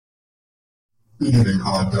Beginning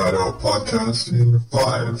Hot Data podcast in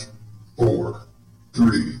 5, 4,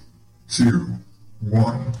 3, 2,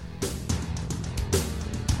 1.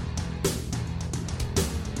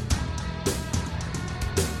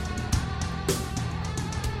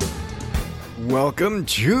 Welcome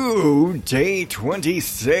to day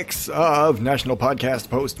 26 of National Podcast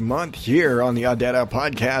Post Month here on the Odd Data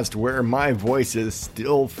Podcast, where my voice is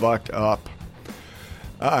still fucked up.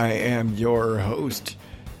 I am your host,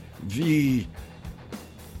 the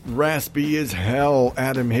raspy as hell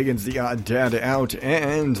Adam Higgins, the Odd Data Out,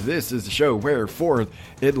 and this is the show where for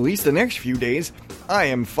at least the next few days, I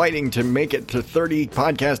am fighting to make it to 30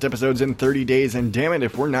 podcast episodes in 30 days, and damn it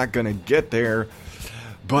if we're not gonna get there.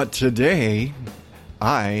 But today,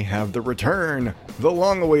 I have the return, the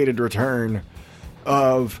long-awaited return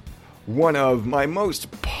of one of my most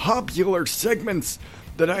popular segments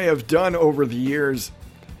that I have done over the years.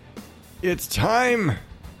 It's time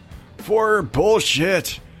for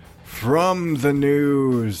bullshit from the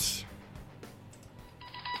news.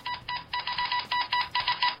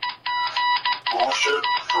 Bullshit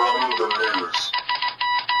from the news.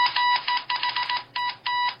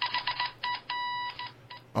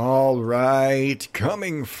 All right,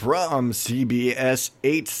 coming from CBS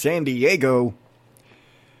 8 San Diego,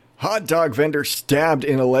 hot dog vendor stabbed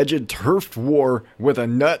in alleged turf war with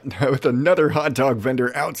another hot dog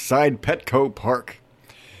vendor outside Petco Park.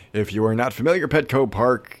 If you are not familiar, Petco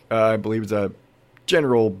Park, I believe is a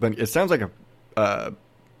general, it sounds like a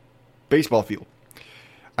baseball field.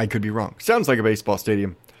 I could be wrong. Sounds like a baseball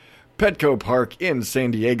stadium. Petco Park in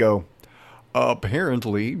San Diego.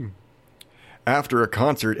 Apparently, after a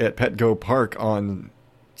concert at Petco Park on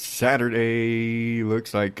Saturday,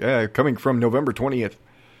 looks like, coming from November 20th.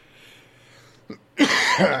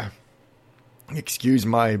 Excuse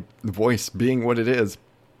my voice being what it is.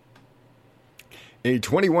 A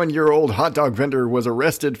 21-year-old hot dog vendor was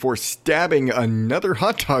arrested for stabbing another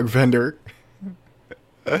hot dog vendor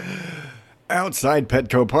outside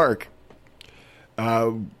Petco Park.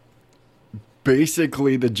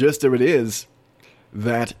 Basically, the gist of it is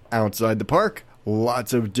that outside the park,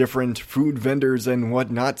 lots of different food vendors and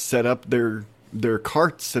whatnot set up their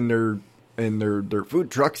carts and their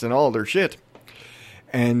food trucks and all their shit.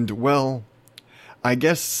 And, well, I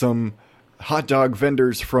guess some hot dog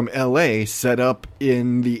vendors from LA set up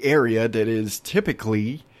in the area that is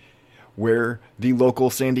typically where the local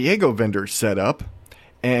San Diego vendors set up,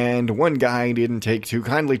 and one guy didn't take too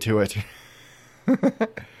kindly to it.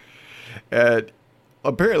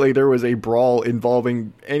 Apparently there was a brawl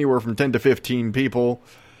involving anywhere from 10 to 15 people.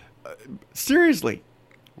 Seriously,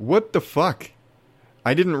 what the fuck?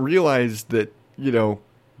 I didn't realize that,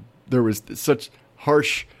 there was such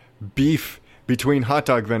harsh beef between hot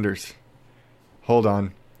dog vendors. Hold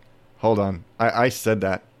on. I said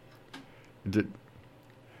that.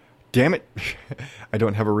 Damn it. I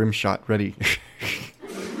don't have a rim shot ready.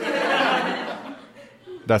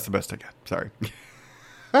 That's the best I got. Sorry.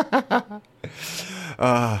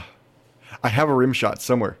 I have a rim shot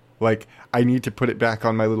somewhere. Like, I need to put it back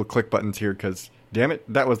on my little click buttons here because, damn it,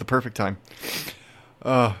 that was the perfect time.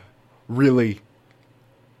 Really.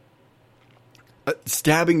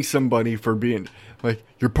 Stabbing somebody for being, like,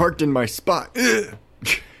 you're parked in my spot.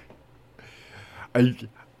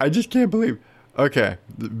 I just can't believe. Okay,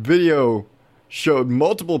 the video showed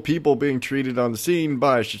multiple people being treated on the scene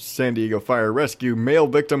by San Diego Fire Rescue. Male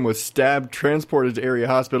victim was stabbed, transported to area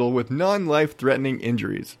hospital with non-life-threatening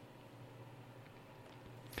injuries.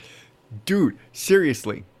 Dude,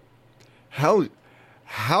 seriously, how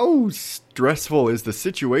stressful is the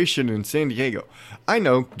situation in San Diego? I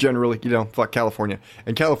know, generally, fuck California.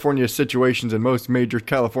 And California's situations in most major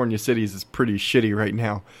California cities is pretty shitty right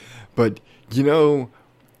now. But,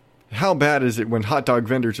 how bad is it when hot dog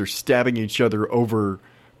vendors are stabbing each other over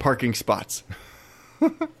parking spots?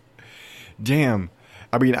 Damn.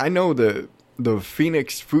 I mean, I know the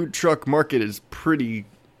Phoenix food truck market is pretty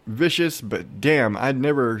vicious, but damn, I'd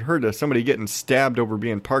never heard of somebody getting stabbed over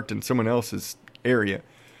being parked in someone else's area.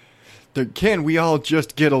 Can we all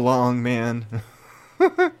just get along, man?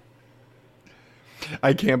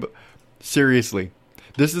 I can't. Seriously.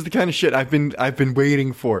 This is the kind of shit I've been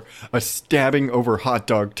waiting for. A stabbing over hot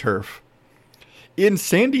dog turf. In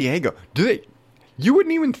San Diego. You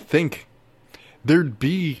wouldn't even think there'd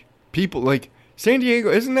be people like San Diego.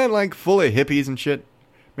 Isn't that like full of hippies and shit?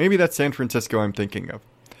 Maybe that's San Francisco I'm thinking of.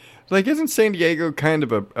 Like, isn't San Diego kind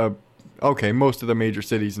of okay, most of the major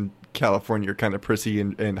cities in California are kind of prissy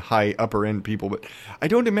and high upper end people, but I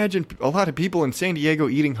don't imagine a lot of people in San Diego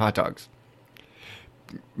eating hot dogs.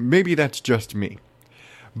 Maybe that's just me.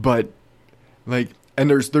 But, like, and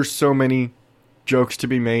there's so many jokes to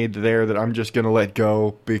be made there that I'm just going to let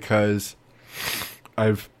go because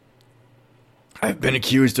I've been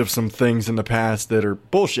accused of some things in the past that are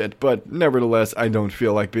bullshit, but nevertheless, I don't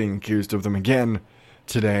feel like being accused of them again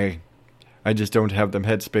today. I just don't have the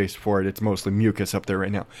headspace for it. It's mostly mucus up there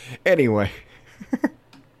right now. Anyway,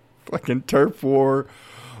 fucking turf war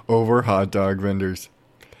over hot dog vendors.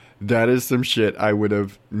 That is some shit I would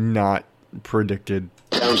have not predicted.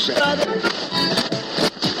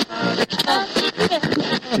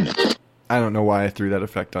 I don't know why I threw that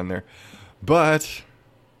effect on there. But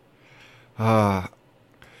I'm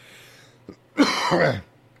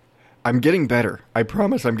getting better. I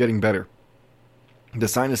promise I'm getting better. The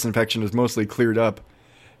sinus infection is mostly cleared up.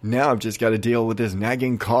 Now I've just got to deal with this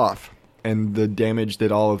nagging cough and the damage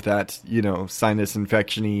that all of that, sinus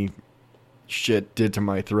infection-y shit did to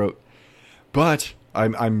my throat. But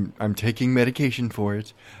I'm taking medication for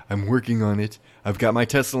it. I'm working on it. I've got my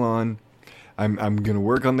Tessalon. I'm going to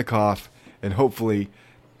work on the cough, and hopefully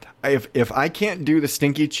if I can't do the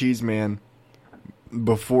Stinky Cheese Man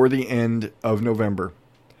before the end of November,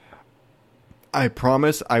 I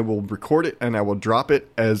promise I will record it and I will drop it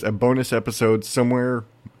as a bonus episode somewhere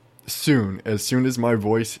soon as my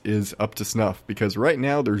voice is up to snuff, because right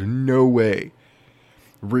now there's no way,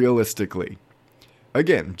 realistically,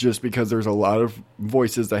 again, just because there's a lot of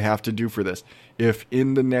voices I have to do for this, if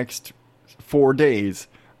in the next 4 days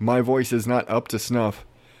my voice is not up to snuff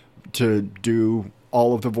to do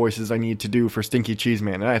all of the voices I need to do for Stinky Cheese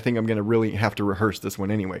Man, and I think I'm going to really have to rehearse this one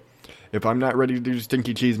anyway. If I'm not ready to do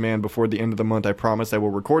Stinky Cheese Man before the end of the month, I promise I will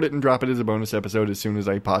record it and drop it as a bonus episode as soon as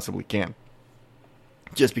I possibly can.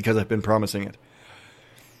 Just because I've been promising it.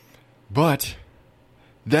 But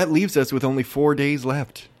that leaves us with only 4 days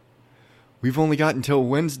left. We've only got until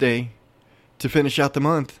Wednesday to finish out the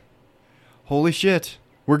month. Holy shit.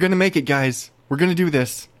 We're going to make it, guys. We're going to do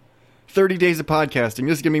this. 30 days of podcasting.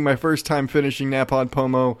 This is going to be my first time finishing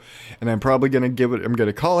NAPODPOMO, and I'm probably going to I'm going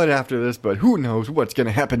to call it after this, but who knows what's going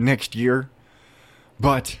to happen next year.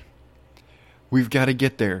 But we've got to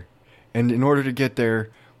get there. And in order to get there,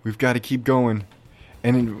 we've got to keep going.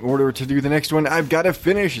 And in order to do the next one, I've got to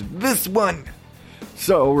finish this one.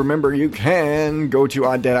 So remember, you can go to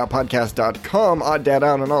oddadoutpodcast.com,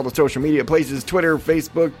 oddadout on all the social media places, Twitter,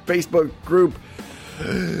 Facebook group,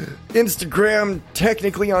 Instagram,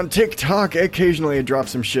 technically on TikTok. Occasionally I drop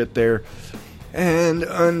some shit there. And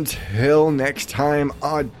until next time,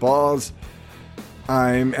 oddballs,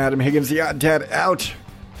 I'm Adam Higgins, the Odd Dad, out.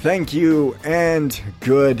 Thank you, and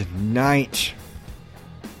good night.